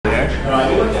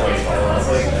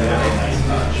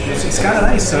It's kind of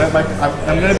nice. So I'm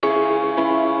gonna.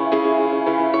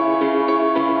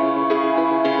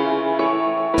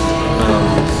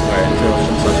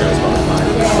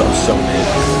 So mid.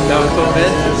 That was so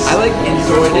mid. I like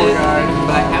enjoyed it,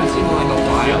 but I haven't seen it in like a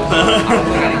while. I don't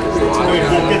think I need to rewatch it.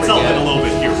 We'll get something a little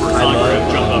bit here for Zagreb,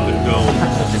 jump up and go.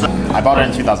 I bought it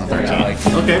in 2013.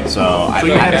 Okay. So I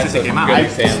had it since it came out.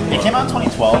 It came out in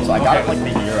 2012, so I got it like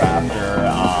the year after.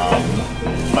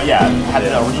 But yeah, had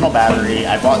the original battery.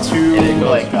 I bought two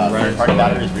like third-party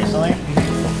batteries recently.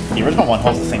 The original one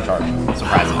holds the same charge.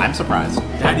 Surprising. I'm surprised.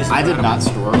 I did not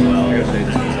store well.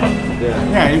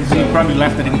 Yeah, he probably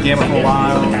left it in the camera for a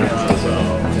while.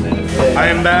 I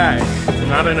am back.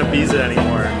 Not in Ibiza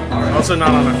anymore. Also not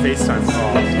on a FaceTime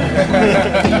call.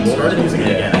 Started using it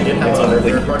again. I didn't have other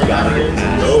third-party batteries.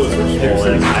 Those were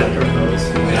swollen. I turned those.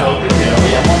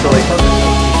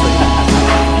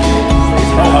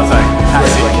 Oh, how's that?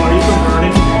 Are you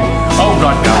converting? Oh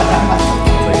god, no.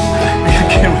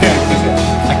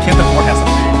 I can't afford that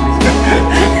something.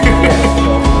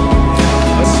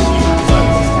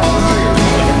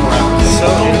 So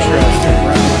interesting.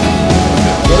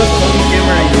 What does phone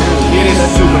camera use? It is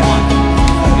super fun.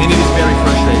 And it is very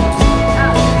frustrating.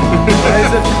 Why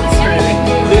is it frustrating?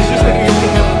 It's just like you only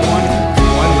have one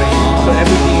range, so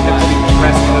everything has to be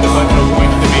pressed into the button of going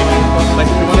to the main. Like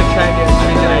if you want to try and get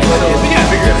Yeah, I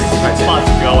figured it's spots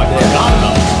to go. I forgot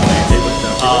about this place.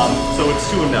 So it's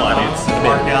 2 in 1. It's the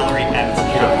art gallery and it's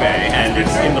cafe, and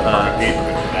it's in the perfect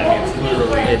neighborhood. I mean, it's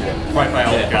literally right by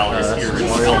all the galleries here.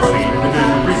 It's healthy, within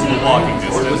reasonable walking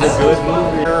distance.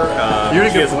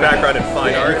 She has a background in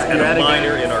fine arts and a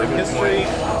minor in art history.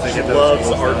 She loves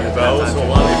Art Nouveau, so a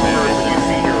lot of the pictures that you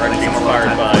see here are actually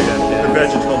inspired by the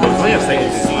vegetal motifs that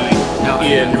you see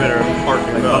in Art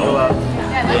Nouveau.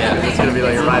 Yeah, it's gonna be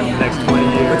like arrived in the next 20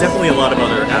 years. But definitely a lot of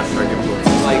other abstract influences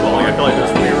as well. Like, I feel like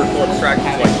there's lyrical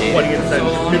abstractions, like 20th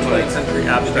century, 19th century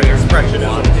abstract